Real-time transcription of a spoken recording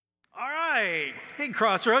right. Hey,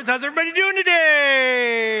 Crossroads, how's everybody doing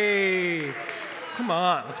today? Come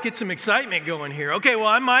on, let's get some excitement going here. Okay, well,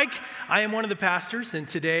 I'm Mike. I am one of the pastors, and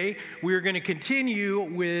today we're going to continue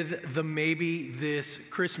with the Maybe This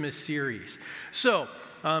Christmas series. So,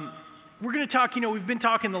 we're going to talk, we've been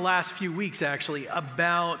talking the last few weeks, actually,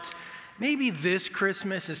 about maybe this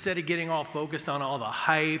Christmas, instead of getting all focused on all the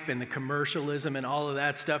hype and the commercialism and all of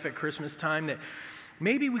that stuff at Christmas time, that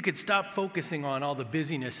maybe we could stop focusing on all the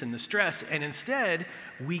busyness and the stress, and instead,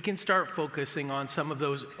 we can start focusing on some of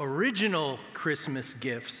those original Christmas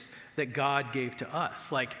gifts that God gave to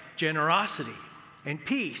us, like generosity and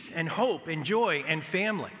peace and hope and joy and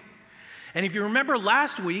family. And if you remember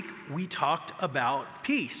last week, we talked about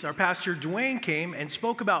peace. Our pastor Dwayne came and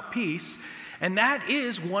spoke about peace, and that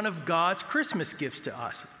is one of God's Christmas gifts to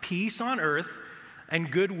us, peace on earth and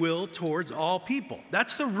goodwill towards all people.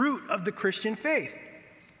 That's the root of the Christian faith.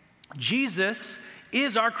 Jesus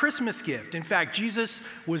is our Christmas gift. In fact, Jesus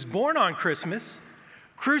was born on Christmas,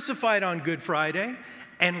 crucified on Good Friday,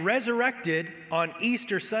 and resurrected on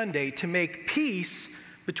Easter Sunday to make peace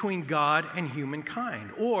between God and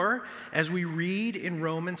humankind. Or, as we read in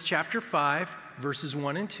Romans chapter 5, verses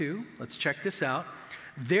 1 and 2, let's check this out.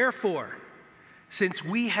 Therefore, since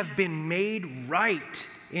we have been made right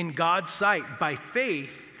in God's sight by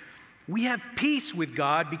faith, we have peace with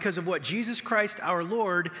God because of what Jesus Christ our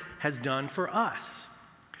Lord has done for us.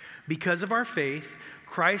 Because of our faith,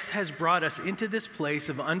 Christ has brought us into this place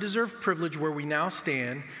of undeserved privilege where we now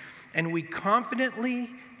stand, and we confidently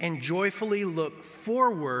and joyfully look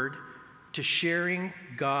forward to sharing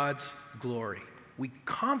God's glory. We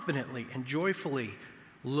confidently and joyfully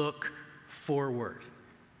look forward.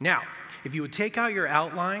 Now, if you would take out your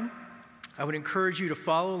outline, I would encourage you to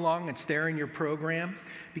follow along. It's there in your program,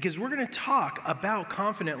 because we're going to talk about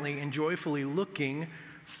confidently and joyfully looking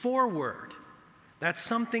forward. That's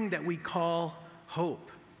something that we call hope.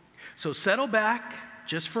 So settle back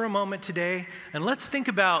just for a moment today, and let's think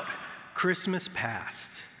about Christmas past.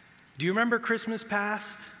 Do you remember Christmas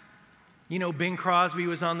past? You know, Bing Crosby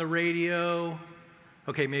was on the radio.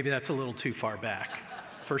 Okay, maybe that's a little too far back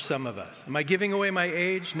for some of us. Am I giving away my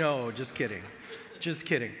age? No, just kidding. Just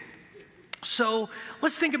kidding. So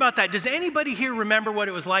let's think about that. Does anybody here remember what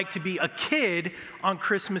it was like to be a kid on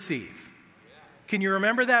Christmas Eve? Can you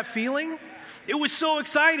remember that feeling? It was so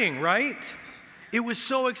exciting, right? It was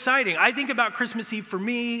so exciting. I think about Christmas Eve for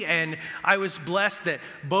me, and I was blessed that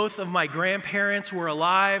both of my grandparents were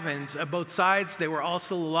alive, and both sides, they were all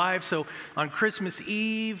still alive. So on Christmas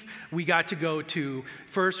Eve, we got to go to,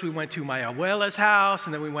 first we went to my abuela's house,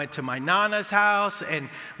 and then we went to my nana's house, and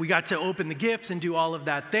we got to open the gifts and do all of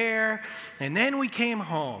that there. And then we came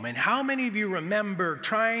home. And how many of you remember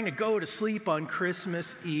trying to go to sleep on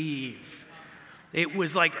Christmas Eve? It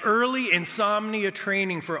was like early insomnia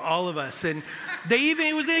training for all of us. And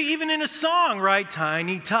it was even in a song, right?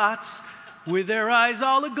 Tiny tots with their eyes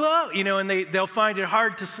all aglow, and they'll find it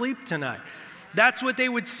hard to sleep tonight. That's what they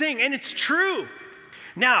would sing, and it's true.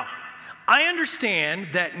 Now, I understand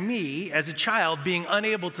that me, as a child, being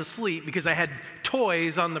unable to sleep because I had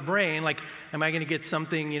toys on the brain, like, am I going to get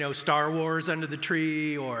something, Star Wars under the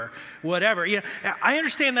tree or whatever? I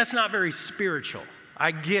understand that's not very spiritual. I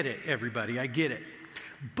get it, everybody, I get it.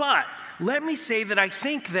 But let me say that I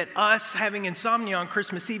think that us having insomnia on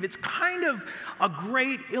Christmas Eve, it's kind of a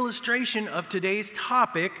great illustration of today's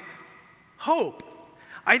topic, hope.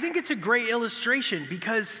 I think it's a great illustration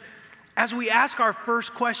because as we ask our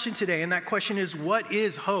first question today, and that question is, what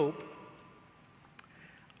is hope?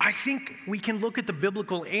 I think we can look at the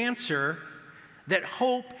biblical answer that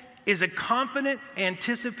hope is a confident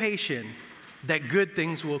anticipation that good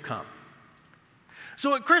things will come.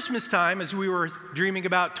 So at Christmas time, as we were dreaming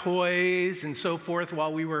about toys and so forth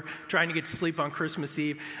while we were trying to get to sleep on Christmas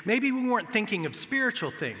Eve, maybe we weren't thinking of spiritual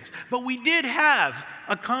things, but we did have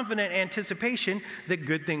a confident anticipation that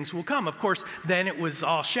good things will come. Of course, then it was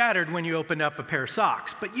all shattered when you opened up a pair of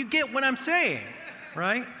socks, but you get what I'm saying,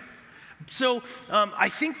 right? So I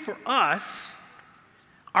think for us,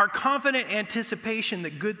 our confident anticipation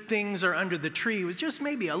that good things are under the tree was just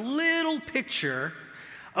maybe a little picture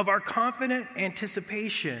of our confident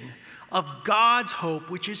anticipation of God's hope,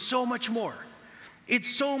 which is so much more. It's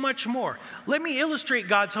so much more. Let me illustrate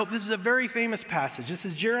God's hope. This is a very famous passage. This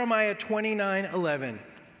is Jeremiah 29:11.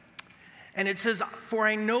 And it says, "For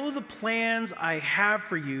I know the plans I have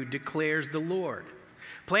for you, declares the Lord.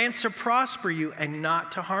 Plans to prosper you and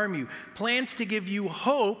not to harm you. Plans to give you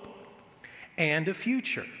hope and a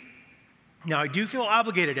future." Now, I do feel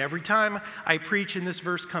obligated every time I preach and this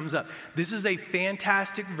verse comes up. This is a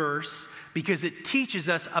fantastic verse because it teaches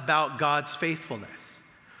us about God's faithfulness.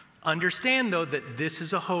 Understand, though, that this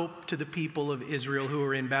is a hope to the people of Israel who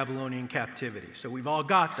are in Babylonian captivity. So we've all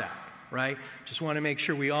got that, right? Just want to make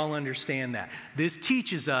sure we all understand that. This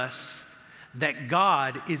teaches us that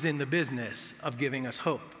God is in the business of giving us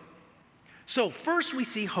hope. So first we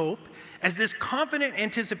see hope as this confident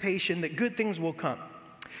anticipation that good things will come.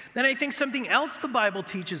 Then I think something else the Bible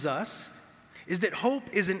teaches us is that hope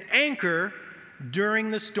is an anchor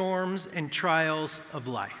during the storms and trials of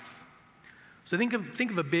life. So think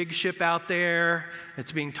of a big ship out there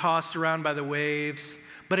that's being tossed around by the waves,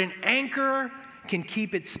 but an anchor can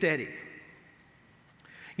keep it steady.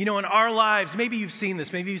 You know, in our lives, maybe you've seen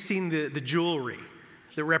this, maybe you've seen the jewelry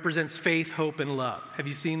that represents faith, hope, and love. Have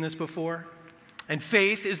you seen this before? And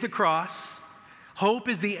faith is the cross, hope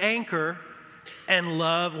is the anchor, and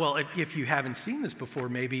love, well, if you haven't seen this before,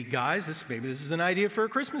 maybe this is an idea for a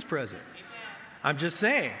Christmas present. I'm just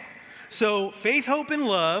saying. So faith, hope, and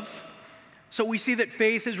love. So we see that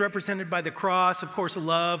faith is represented by the cross, of course,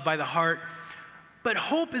 love by the heart. But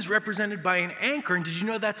hope is represented by an anchor. And did you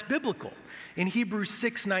know that's biblical? In Hebrews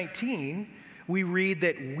 6:19, we read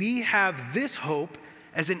that we have this hope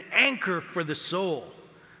as an anchor for the soul,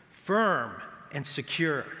 firm and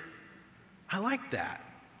secure. I like that.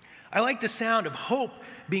 I like the sound of hope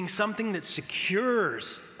being something that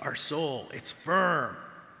secures our soul. It's firm.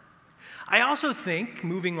 I also think,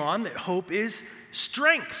 moving on, that hope is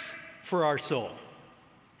strength for our soul.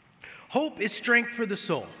 Hope is strength for the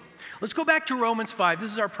soul. Let's go back to Romans 5.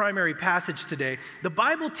 This is our primary passage today. The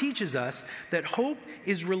Bible teaches us that hope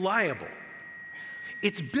is reliable.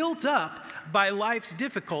 It's built up by life's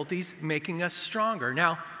difficulties, making us stronger.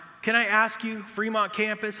 Now, can I ask you, Fremont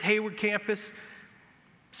campus, Hayward campus,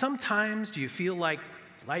 sometimes do you feel like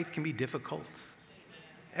life can be difficult?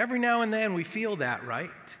 Every now and then we feel that, right?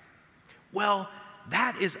 Well,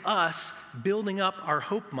 that is us building up our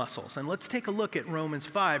hope muscles. And let's take a look at Romans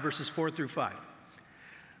 5, verses 4 through 5.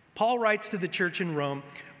 Paul writes to the church in Rome,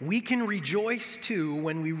 "We can rejoice too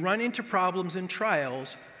when we run into problems and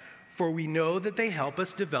trials, for we know that they help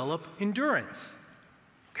us develop endurance."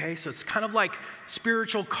 Okay, so it's kind of like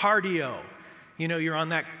spiritual cardio. You know, you're on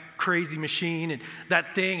that crazy machine and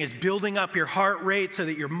that thing is building up your heart rate so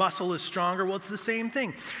that your muscle is stronger. Well, it's the same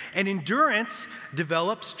thing. And endurance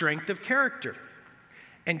develops strength of character.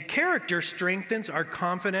 And character strengthens our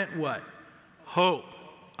confident what? Hope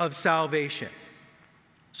of salvation.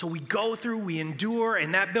 So we go through, we endure,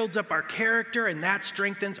 and that builds up our character, and that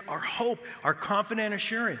strengthens our hope, our confident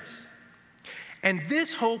assurance. And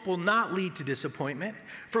this hope will not lead to disappointment,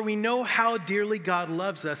 for we know how dearly God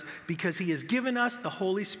loves us because he has given us the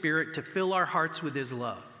Holy Spirit to fill our hearts with his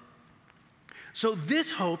love. So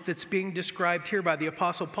this hope that's being described here by the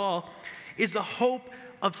Apostle Paul is the hope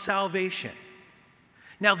of salvation.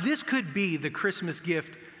 Now, this could be the Christmas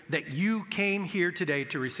gift that you came here today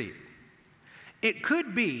to receive. It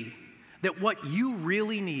could be that what you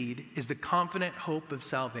really need is the confident hope of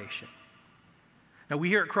salvation. Now, we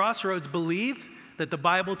here at Crossroads believe that the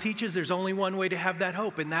Bible teaches there's only one way to have that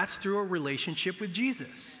hope, and that's through a relationship with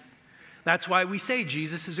Jesus. That's why we say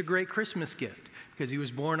Jesus is a great Christmas gift, because he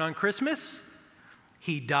was born on Christmas,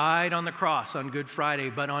 he died on the cross on Good Friday,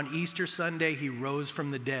 but on Easter Sunday, he rose from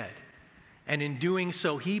the dead. And in doing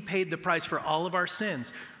so, he paid the price for all of our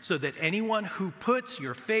sins, so that anyone who puts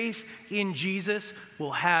your faith in Jesus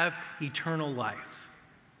will have eternal life.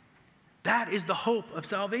 That is the hope of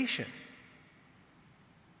salvation.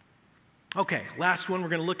 Okay, last one we're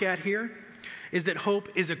going to look at here is that hope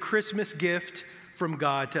is a Christmas gift from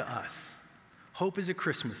God to us. Hope is a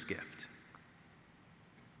Christmas gift.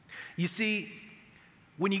 You see,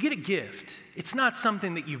 when you get a gift, it's not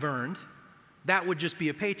something that you've earned. That would just be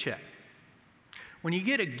a paycheck. When you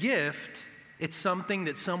get a gift, it's something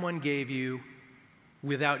that someone gave you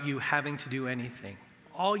without you having to do anything.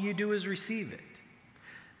 All you do is receive it.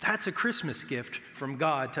 That's a Christmas gift from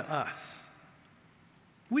God to us.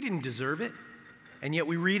 We didn't deserve it. And yet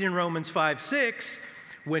we read in Romans 5:6,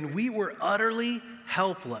 when we were utterly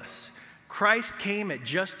helpless, Christ came at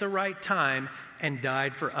just the right time and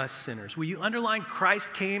died for us sinners. Will you underline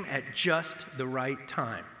Christ came at just the right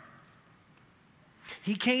time?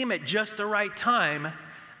 He came at just the right time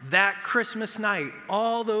that Christmas night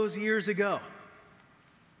all those years ago.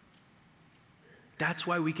 That's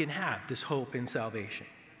why we can have this hope in salvation.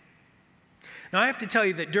 Now, I have to tell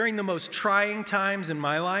you that during the most trying times in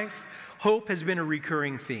my life, hope has been a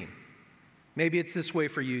recurring theme. Maybe it's this way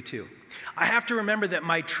for you too. I have to remember that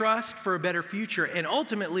my trust for a better future and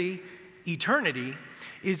ultimately eternity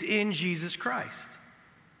is in Jesus Christ.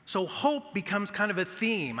 So hope becomes kind of a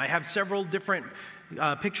theme. I have several different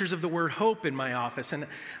pictures of the word hope in my office, and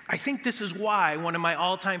I think this is why one of my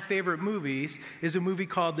all-time favorite movies is a movie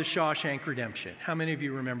called The Shawshank Redemption. How many of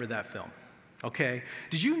you remember that film? Okay.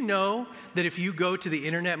 Did you know that if you go to the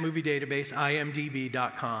Internet Movie Database,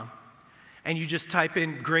 imdb.com, and you just type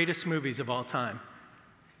in greatest movies of all time,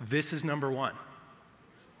 this is number one?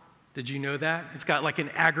 Did you know that? It's got like an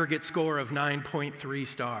aggregate score of 9.3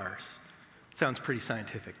 stars. Sounds pretty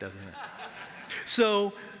scientific, doesn't it?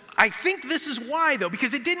 So I think this is why, though,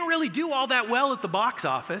 because it didn't really do all that well at the box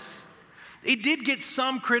office. It did get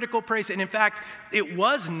some critical praise, and in fact, it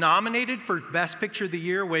was nominated for Best Picture of the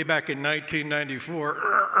Year way back in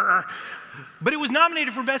 1994. But it was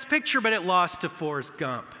nominated for Best Picture, but it lost to Forrest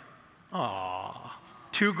Gump. Aw,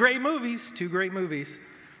 two great movies.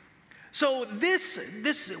 So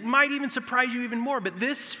this might even surprise you even more, but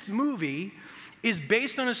this movie is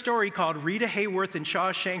based on a story called Rita Hayworth and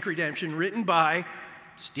Shawshank Redemption, written by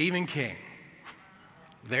Stephen King.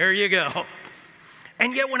 There you go.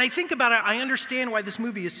 And yet when I think about it, I understand why this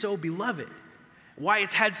movie is so beloved, why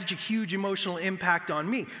it's had such a huge emotional impact on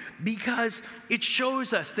me, because it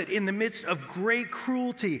shows us that in the midst of great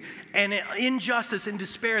cruelty and injustice and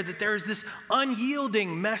despair, that there is this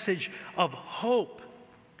unyielding message of hope.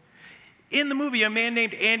 In the movie, a man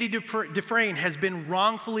named Andy Dufresne has been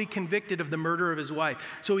wrongfully convicted of the murder of his wife.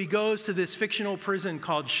 So he goes to this fictional prison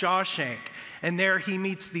called Shawshank, and there he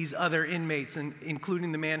meets these other inmates,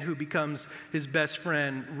 including the man who becomes his best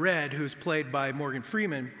friend, Red, who's played by Morgan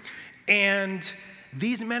Freeman. And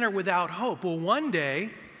these men are without hope. Well, one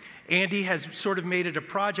day, Andy has sort of made it a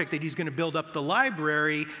project that he's going to build up the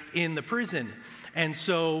library in the prison. And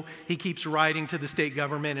so he keeps writing to the state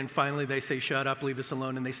government, and finally they say, shut up, leave us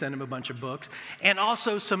alone, and they send him a bunch of books, and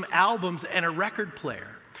also some albums and a record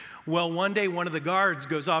player. Well, one day one of the guards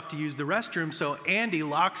goes off to use the restroom, so Andy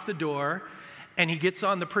locks the door, and he gets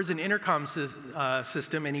on the prison intercom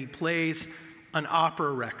system, and he plays an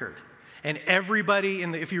opera record. And everybody,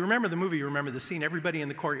 if you remember the movie, you remember the scene, everybody in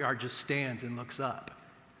the courtyard just stands and looks up.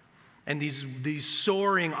 And these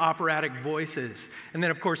soaring operatic voices. And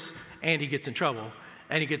then, of course, Andy gets in trouble,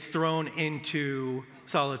 and he gets thrown into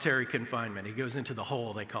solitary confinement. He goes into the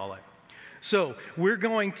hole, they call it. So we're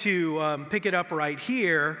going to pick it up right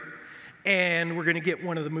here, and we're going to get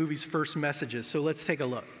one of the movie's first messages. So let's take a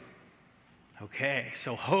look. Okay,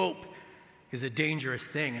 so hope is a dangerous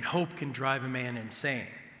thing, and hope can drive a man insane.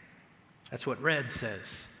 That's what Red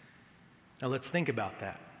says. Now let's think about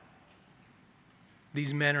that.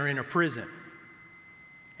 These men are in a prison.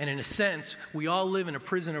 And in a sense, we all live in a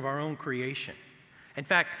prison of our own creation. In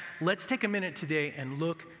fact, let's take a minute today and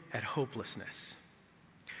look at hopelessness.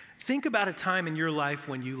 Think about a time in your life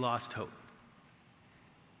when you lost hope.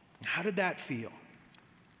 How did that feel?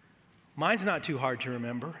 Mine's not too hard to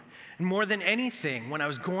remember. And more than anything, when I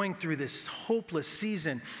was going through this hopeless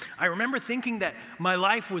season, I remember thinking that my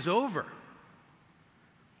life was over.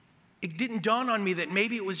 It didn't dawn on me that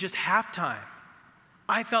maybe it was just halftime.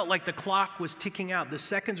 I felt like the clock was ticking out. The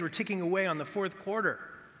seconds were ticking away on the fourth quarter.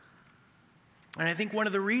 And I think one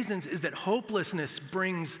of the reasons is that hopelessness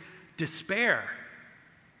brings despair.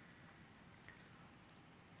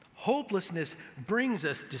 Hopelessness brings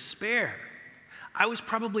us despair. I was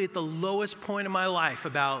probably at the lowest point of my life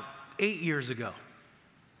about 8 years ago.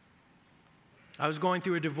 I was going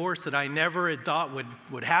through a divorce that I never had thought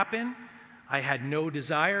would happen. I had no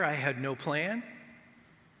desire. I had no plan.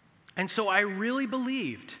 And so I really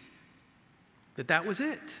believed that was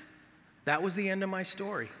it. That was the end of my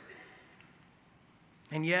story.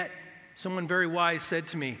 And yet, someone very wise said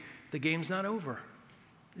to me, the game's not over.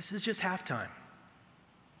 This is just halftime.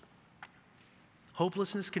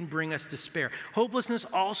 Hopelessness can bring us despair. Hopelessness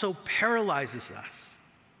also paralyzes us.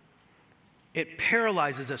 It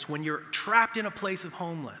paralyzes us when you're trapped in a place of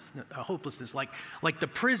hopelessness, like the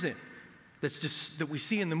prison that we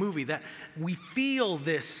see in the movie, that we feel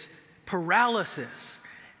this paralysis.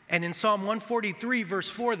 And in Psalm 143, verse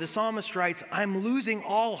 4, the psalmist writes, I'm losing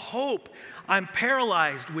all hope. I'm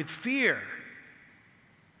paralyzed with fear.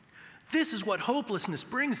 This is what hopelessness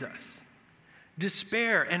brings us.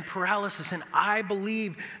 Despair and paralysis. And I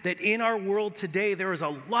believe that in our world today, there is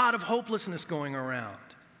a lot of hopelessness going around.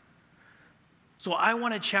 So I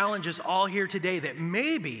want to challenge us all here today that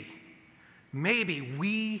maybe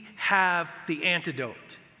we have the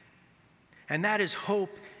antidote. And that is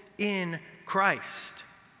hope in Christ.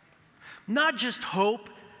 Not just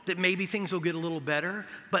hope that maybe things will get a little better,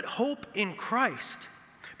 but hope in Christ.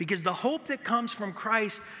 Because the hope that comes from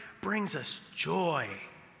Christ brings us joy.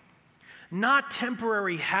 Not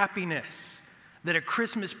temporary happiness that a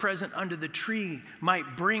Christmas present under the tree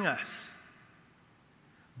might bring us,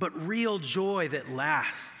 but real joy that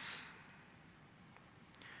lasts.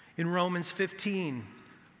 In Romans 15,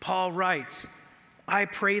 Paul writes, I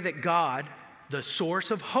pray that God, the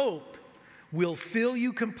source of hope, will fill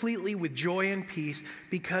you completely with joy and peace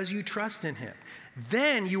because you trust in him.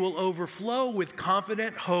 Then you will overflow with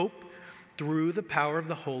confident hope through the power of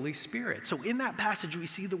the Holy Spirit. So in that passage, we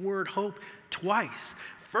see the word hope twice.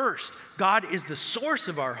 First, God is the source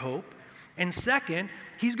of our hope. And second,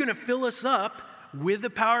 he's going to fill us up with the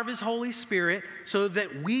power of his Holy Spirit so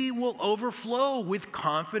that we will overflow with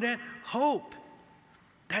confident hope.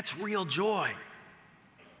 That's real joy.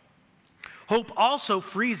 Hope also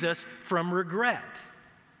frees us from regret.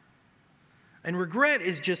 And regret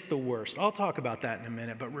is just the worst. I'll talk about that in a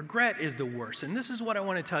minute, but regret is the worst. And this is what I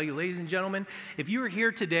want to tell you, ladies and gentlemen. If you are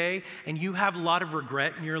here today and you have a lot of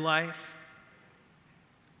regret in your life,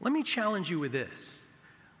 let me challenge you with this.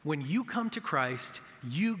 When you come to Christ,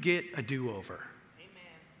 you get a do-over. Amen.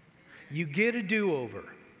 You get a do-over.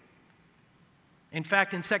 In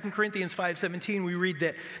fact, in 2 Corinthians 5:17, we read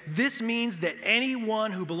that this means that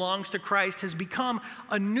anyone who belongs to Christ has become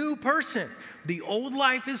a new person. The old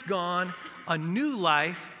life is gone, a new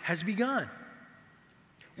life has begun.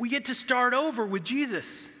 We get to start over with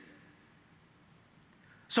Jesus.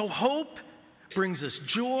 So hope brings us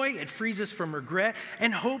joy, it frees us from regret,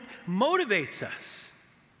 and hope motivates us.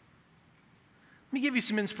 Let me give you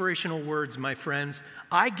some inspirational words, my friends.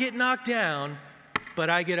 I get knocked down, but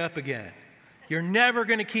I get up again. You're never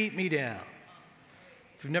going to keep me down.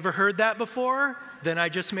 If you've never heard that before, then I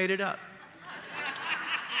just made it up.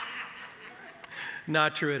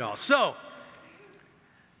 Not true at all. So,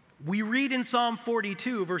 we read in Psalm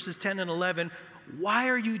 42, verses 10 and 11, why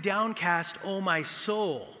are you downcast, O my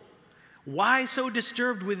soul? Why so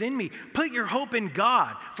disturbed within me? Put your hope in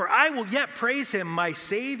God, for I will yet praise him, my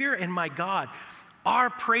Savior and my God.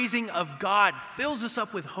 Our praising of God fills us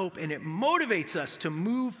up with hope, and it motivates us to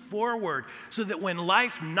move forward so that when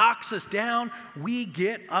life knocks us down, we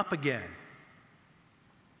get up again.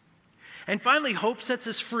 And finally, hope sets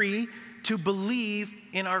us free to believe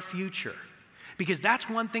in our future. Because that's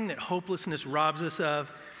one thing that hopelessness robs us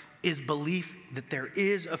of, is belief that there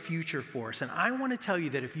is a future for us. And I want to tell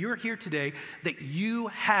you that if you're here today, that you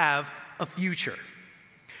have a future.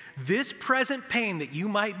 This present pain that you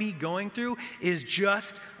might be going through is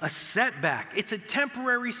just a setback. It's a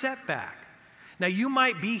temporary setback. Now, you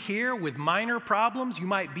might be here with minor problems. You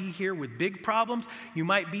might be here with big problems. You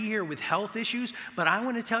might be here with health issues. But I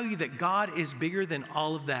want to tell you that God is bigger than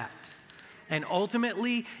all of that. And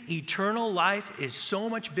ultimately, eternal life is so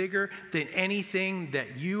much bigger than anything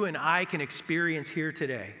that you and I can experience here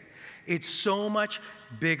today. It's so much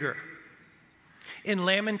bigger. In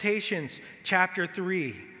Lamentations chapter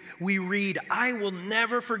 3, we read, I will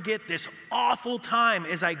never forget this awful time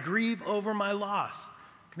as I grieve over my loss.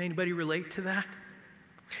 Can anybody relate to that?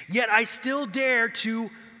 Yet I still dare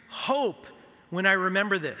to hope when I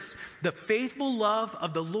remember this. The faithful love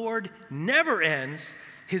of the Lord never ends.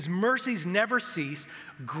 His mercies never cease.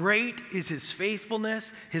 Great is his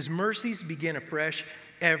faithfulness. His mercies begin afresh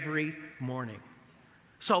every morning.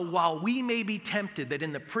 So while we may be tempted that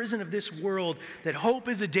in the prison of this world that hope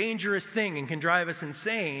is a dangerous thing and can drive us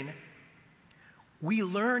insane, we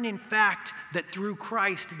learn in fact that through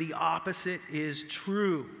Christ the opposite is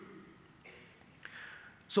true.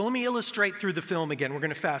 So let me illustrate through the film again. We're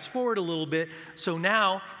going to fast forward a little bit. So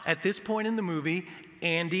now, at this point in the movie,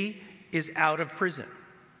 Andy is out of prison.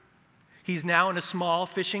 He's now in a small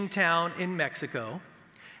fishing town in Mexico,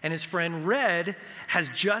 and his friend Red has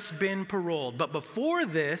just been paroled. But before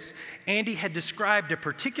this, Andy had described a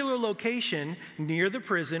particular location near the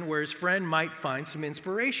prison where his friend might find some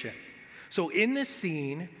inspiration. So in this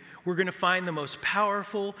scene, we're going to find the most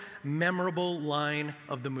powerful, memorable line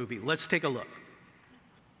of the movie. Let's take a look.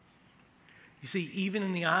 You see, even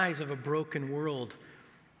in the eyes of a broken world,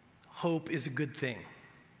 hope is a good thing.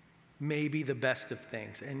 Maybe the best of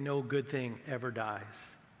things, and no good thing ever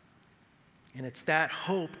dies. And it's that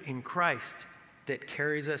hope in Christ that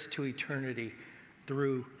carries us to eternity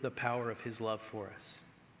through the power of his love for us.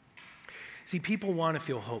 See, people want to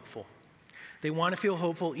feel hopeful. They want to feel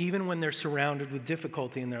hopeful even when they're surrounded with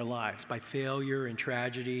difficulty in their lives by failure and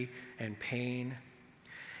tragedy and pain.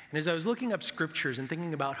 And as I was looking up scriptures and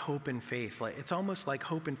thinking about hope and faith, it's almost like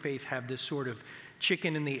hope and faith have this sort of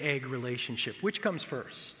chicken and the egg relationship. Which comes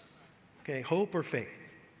first? Okay, hope or faith?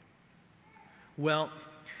 Well,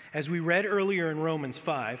 as we read earlier in Romans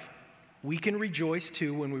 5, we can rejoice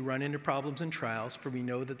too when we run into problems and trials, for we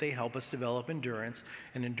know that they help us develop endurance,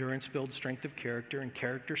 and endurance builds strength of character, and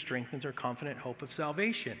character strengthens our confident hope of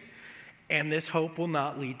salvation. And this hope will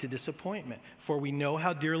not lead to disappointment, for we know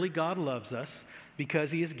how dearly God loves us because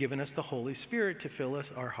he has given us the Holy Spirit to fill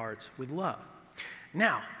our hearts with love.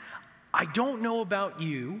 Now, I don't know about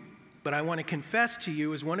you, but I want to confess to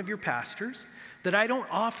you as one of your pastors that I don't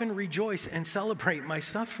often rejoice and celebrate my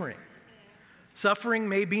suffering. Suffering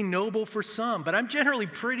may be noble for some, but I'm generally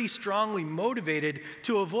pretty strongly motivated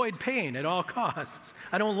to avoid pain at all costs.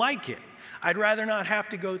 I don't like it. I'd rather not have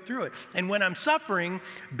to go through it. And when I'm suffering,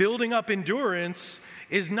 building up endurance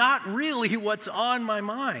is not really what's on my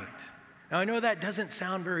mind. Now, I know that doesn't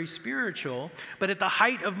sound very spiritual, but at the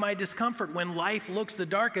height of my discomfort, when life looks the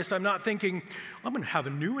darkest, I'm not thinking, I'm going to have a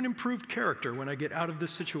new and improved character when I get out of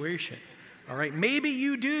this situation. All right, maybe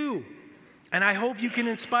you do, and I hope you can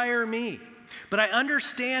inspire me. But I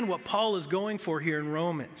understand what Paul is going for here in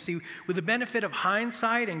Romans. See, with the benefit of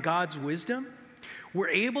hindsight and God's wisdom, we're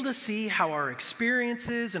able to see how our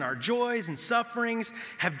experiences and our joys and sufferings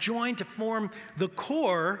have joined to form the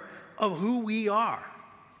core of who we are.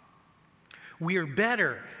 We are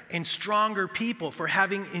better and stronger people for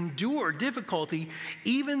having endured difficulty,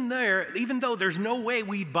 even though there's no way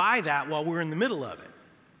we'd buy that while we're in the middle of it.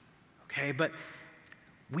 Okay, but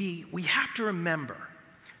we have to remember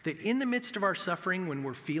that in the midst of our suffering, when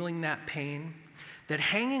we're feeling that pain, that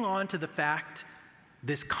hanging on to the fact,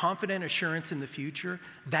 this confident assurance in the future,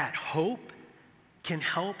 that hope can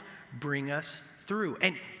help bring us through.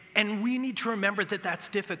 And we need to remember that that's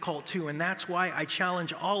difficult too, and that's why I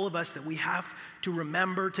challenge all of us that we have to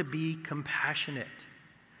remember to be compassionate.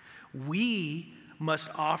 We must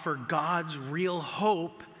offer God's real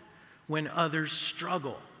hope when others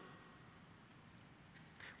struggle.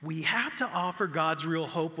 We have to offer God's real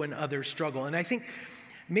hope when others struggle. And I think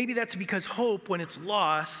maybe that's because hope, when it's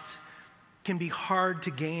lost, can be hard to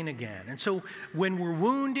gain again. And so when we're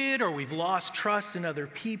wounded or we've lost trust in other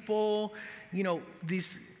people,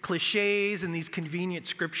 these cliches and these convenient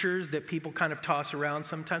scriptures that people kind of toss around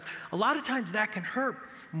sometimes, a lot of times that can hurt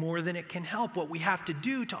more than it can help. What we have to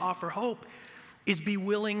do to offer hope is be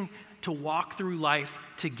willing to walk through life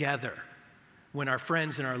together when our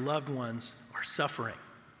friends and our loved ones are suffering.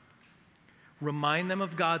 Remind them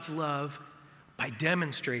of God's love by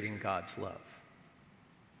demonstrating God's love.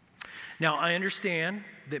 Now, I understand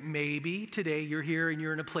that maybe today you're here and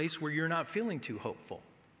you're in a place where you're not feeling too hopeful.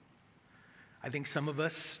 I think some of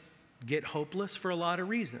us get hopeless for a lot of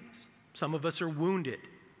reasons. Some of us are wounded.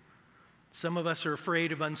 Some of us are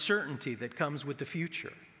afraid of uncertainty that comes with the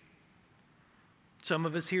future. Some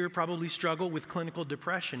of us here probably struggle with clinical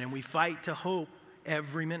depression, and we fight to hope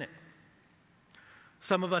every minute.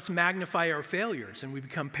 Some of us magnify our failures and we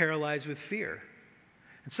become paralyzed with fear.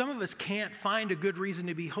 And some of us can't find a good reason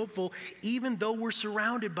to be hopeful even though we're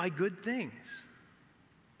surrounded by good things.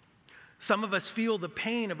 Some of us feel the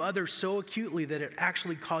pain of others so acutely that it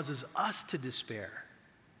actually causes us to despair.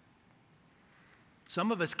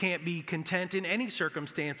 Some of us can't be content in any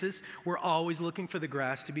circumstances. We're always looking for the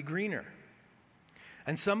grass to be greener.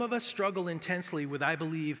 And some of us struggle intensely with what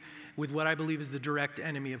I believe is the direct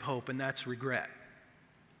enemy of hope, and that's regret.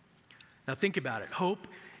 Now think about it. Hope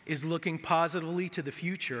is looking positively to the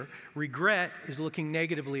future. Regret is looking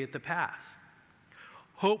negatively at the past.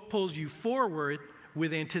 Hope pulls you forward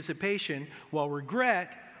with anticipation, while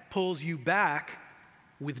regret pulls you back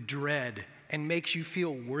with dread and makes you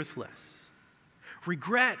feel worthless.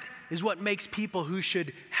 Regret is what makes people who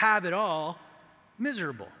should have it all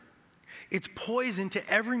miserable. It's poison to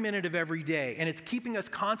every minute of every day, and it's keeping us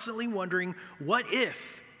constantly wondering, what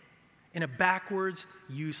if, in a backwards,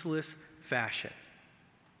 useless fashion.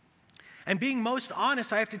 And being most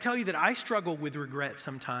honest, I have to tell you that I struggle with regret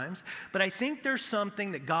sometimes, but I think there's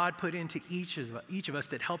something that God put into each of us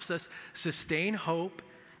that helps us sustain hope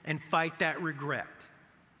and fight that regret.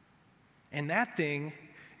 And that thing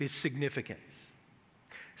is significance.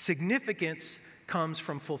 Significance comes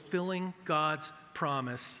from fulfilling God's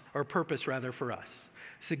promise, or purpose rather, for us.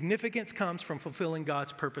 Significance comes from fulfilling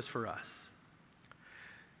God's purpose for us.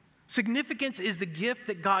 Significance is the gift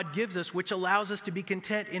that God gives us, which allows us to be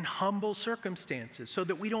content in humble circumstances so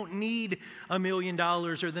that we don't need $1 million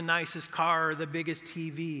or the nicest car or the biggest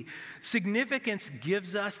TV. Significance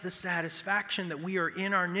gives us the satisfaction that we are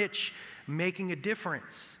in our niche, making a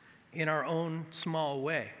difference in our own small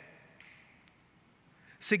way.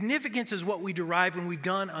 Significance is what we derive when we've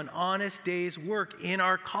done an honest day's work in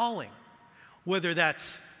our calling, whether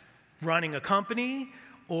that's running a company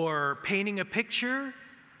or painting a picture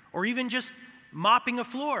or even just mopping a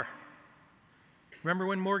floor. Remember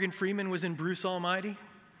when Morgan Freeman was in Bruce Almighty?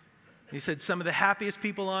 He said some of the happiest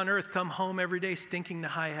people on earth come home every day stinking to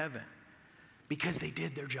high heaven because they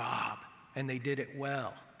did their job and they did it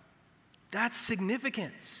well. That's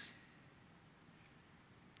significance.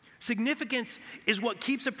 Significance is what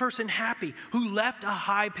keeps a person happy who left a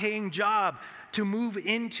high-paying job to move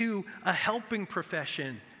into a helping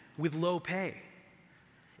profession with low pay.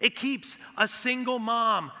 It keeps a single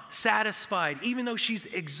mom satisfied even though she's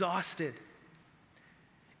exhausted.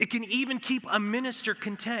 It can even keep a minister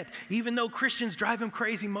content even though Christians drive him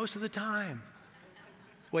crazy most of the time.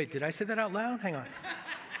 Wait, did I say that out loud? Hang on.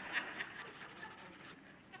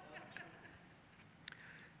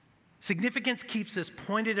 Significance keeps us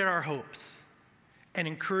pointed at our hopes and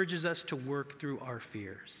encourages us to work through our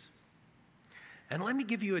fears. And let me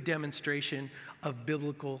give you a demonstration of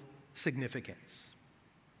biblical significance.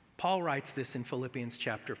 Paul writes this in Philippians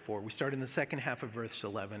chapter 4. We start in the second half of verse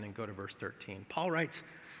 11 and go to verse 13. Paul writes,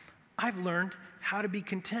 I've learned how to be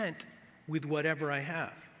content with whatever I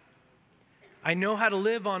have. I know how to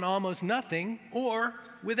live on almost nothing or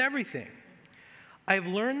with everything. I've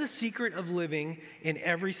learned the secret of living in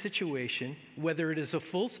every situation, whether it is a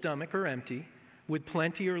full stomach or empty, with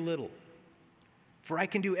plenty or little. For I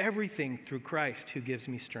can do everything through Christ who gives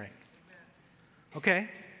me strength. Okay,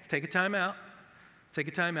 let's take a time out. Let's take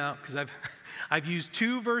a time out because I've used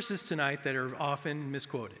two verses tonight that are often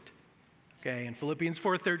misquoted. Okay, and Philippians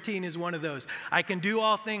 4:13 is one of those. I can do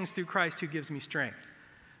all things through Christ who gives me strength.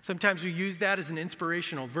 Sometimes we use that as an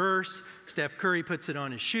inspirational verse. Steph Curry puts it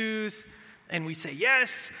on his shoes. And we say,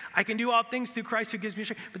 yes, I can do all things through Christ who gives me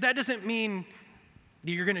strength. But that doesn't mean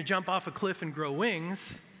you're going to jump off a cliff and grow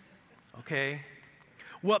wings, okay?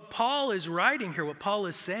 What Paul is writing here, what Paul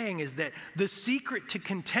is saying is that the secret to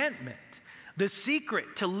contentment, the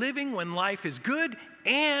secret to living when life is good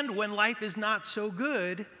and when life is not so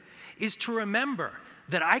good, is to remember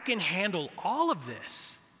that I can handle all of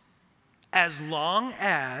this as long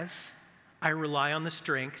as I rely on the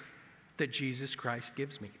strength that Jesus Christ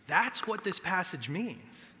gives me. That's what this passage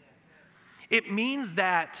means. It means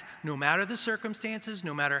that no matter the circumstances,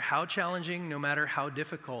 no matter how challenging, no matter how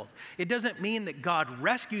difficult, it doesn't mean that God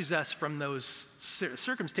rescues us from those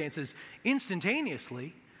circumstances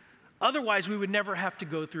instantaneously. Otherwise, we would never have to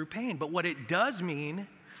go through pain. But what it does mean,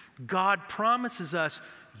 God promises us,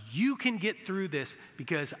 you can get through this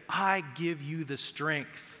because I give you the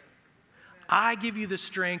strength. I give you the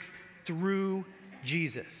strength through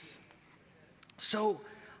Jesus. So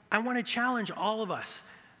I want to challenge all of us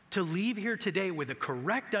to leave here today with a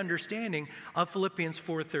correct understanding of Philippians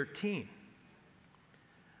 4:13.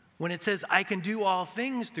 When it says, I can do all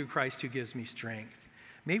things through Christ who gives me strength,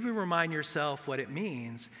 maybe remind yourself what it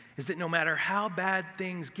means is that no matter how bad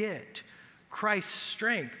things get, Christ's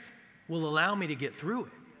strength will allow me to get through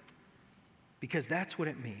it. Because that's what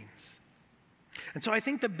it means. And so I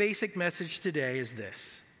think the basic message today is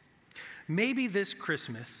this. Maybe this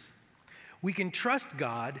Christmas, we can trust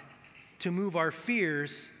God to move our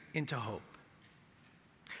fears into hope.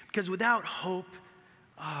 Because without hope,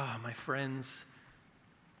 my friends,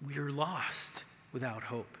 we are lost without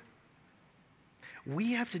hope.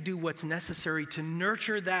 We have to do what's necessary to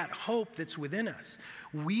nurture that hope that's within us.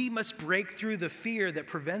 We must break through the fear that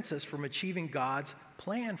prevents us from achieving God's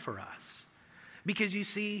plan for us. Because you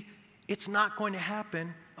see, it's not going to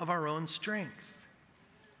happen of our own strength.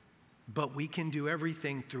 But we can do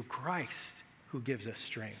everything through Christ who gives us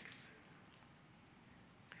strength.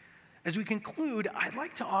 As we conclude, I'd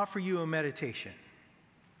like to offer you a meditation.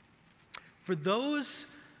 For those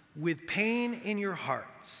with pain in your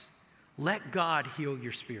hearts, let God heal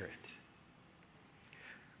your spirit.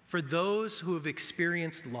 For those who have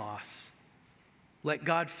experienced loss, let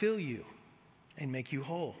God fill you and make you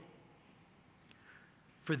whole.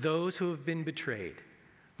 For those who have been betrayed,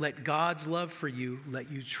 let God's love for you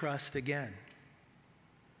let you trust again.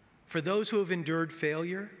 For those who have endured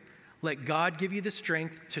failure, let God give you the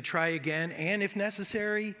strength to try again and, if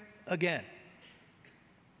necessary, again.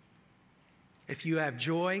 If you have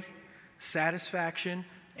joy, satisfaction,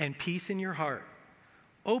 and peace in your heart,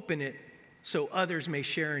 open it so others may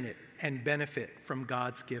share in it and benefit from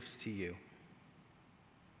God's gifts to you.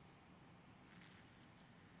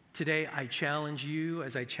 Today, I challenge you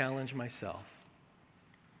as I challenge myself.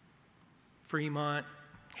 Fremont,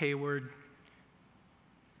 Hayward,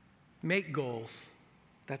 make goals.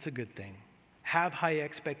 That's a good thing. Have high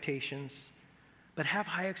expectations, but have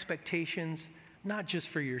high expectations not just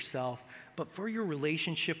for yourself, but for your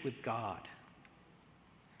relationship with God.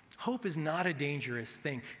 Hope is not a dangerous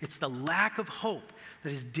thing. It's the lack of hope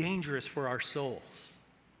that is dangerous for our souls.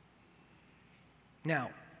 Now,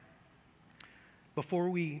 before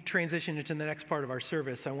we transition into the next part of our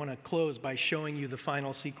service, I want to close by showing you the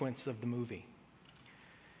final sequence of the movie.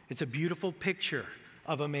 It's a beautiful picture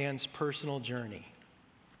of a man's personal journey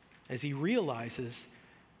as he realizes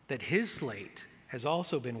that his slate has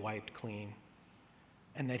also been wiped clean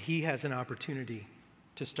and that he has an opportunity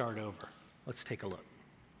to start over. Let's take a look.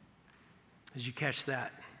 As you catch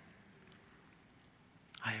that,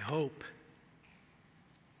 I hope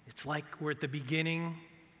it's like we're at the beginning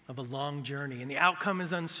of a long journey, and the outcome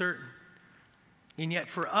is uncertain. And yet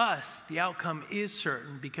for us, the outcome is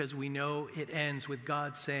certain because we know it ends with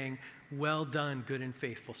God saying, "Well done, good and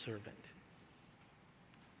faithful servant."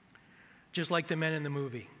 Just like the men in the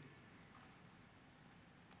movie,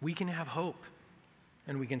 we can have hope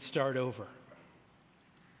and we can start over.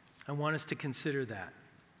 I want us to consider that.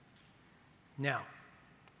 Now,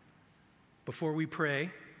 before we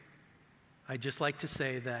pray, I'd just like to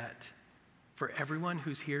say that for everyone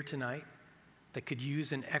who's here tonight that could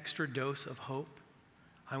use an extra dose of hope,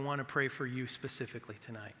 I want to pray for you specifically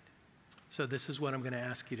tonight. So this is what I'm going to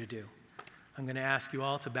ask you to do. I'm going to ask you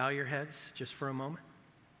all to bow your heads just for a moment.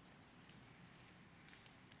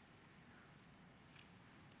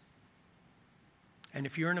 And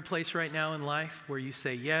if you're in a place right now in life where you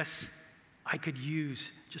say, yes, I could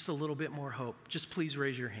use just a little bit more hope, just please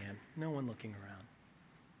raise your hand. No one looking around.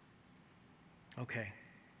 Okay,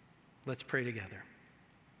 let's pray together.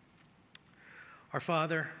 Our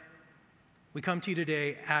Father, we come to you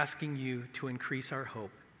today asking you to increase our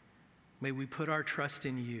hope. May we put our trust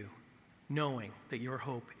in you, knowing that your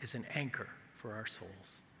hope is an anchor for our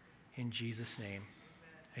souls. In Jesus' name,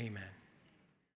 amen.